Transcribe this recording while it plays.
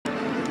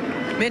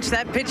Mitch,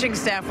 that pitching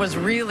staff was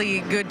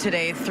really good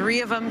today.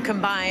 3 of them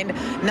combined,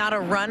 not a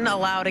run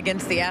allowed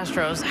against the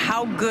Astros.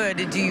 How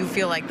good do you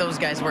feel like those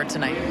guys were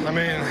tonight? I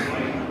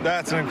mean,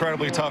 that's an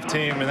incredibly tough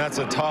team, and that's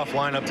a tough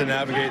lineup to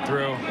navigate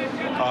through.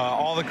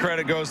 All the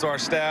credit goes to our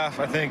staff.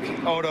 I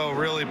think Odo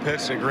really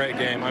pitched a great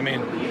game. I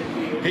mean,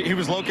 he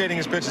was locating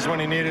his pitches when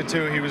he needed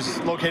to. He was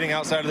locating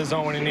outside of the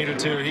zone when he needed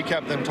to. He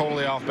kept them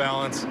totally off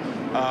balance.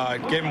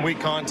 Gave him weak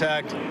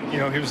contact. You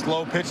know, he was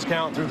low pitch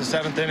count through the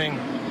 7th inning.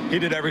 He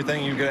did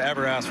everything you could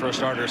ever ask for a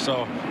starter.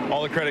 So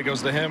all the credit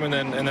goes to him, and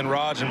then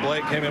Raj and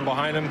Blake came in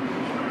behind him.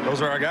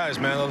 Those are our guys,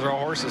 man. Those are our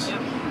horses.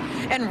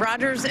 And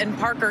Rogers and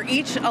Parker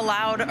each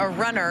allowed a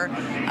runner,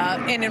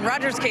 and in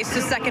Rogers' case,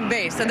 to second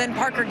base. And then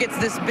Parker gets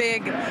this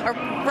big, or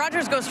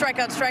Rogers goes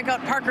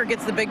strikeout, Parker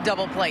gets the big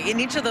double play. In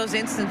each of those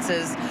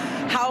instances,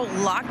 how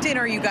locked in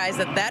are you guys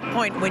at that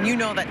point when you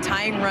know that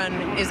tying run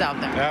is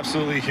out there?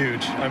 Absolutely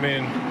huge. I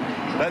mean,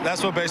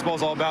 that's what baseball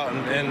is all about,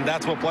 and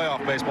that's what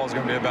playoff baseball is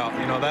going to be about.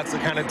 You know, that's the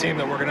kind of team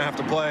that we're going to have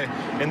to play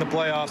in the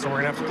playoffs, and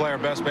we're going to have to play our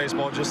best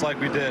baseball just like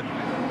we did.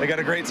 They got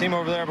a great team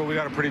over there, but we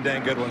got a pretty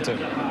dang good one, too.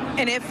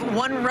 And if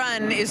one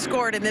run is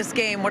scored in this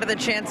game, what are the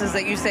chances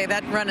that you say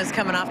that run is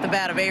coming off the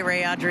bat of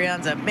A-Ray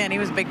Adrianza? Man, he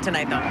was big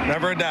tonight, though.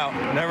 Never a doubt.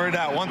 Never a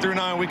doubt. 1 through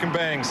 9, we can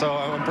bang, so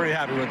I'm pretty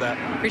happy with that.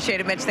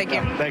 Appreciate it, Mitch. Thank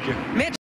you. Thank you. Mitch.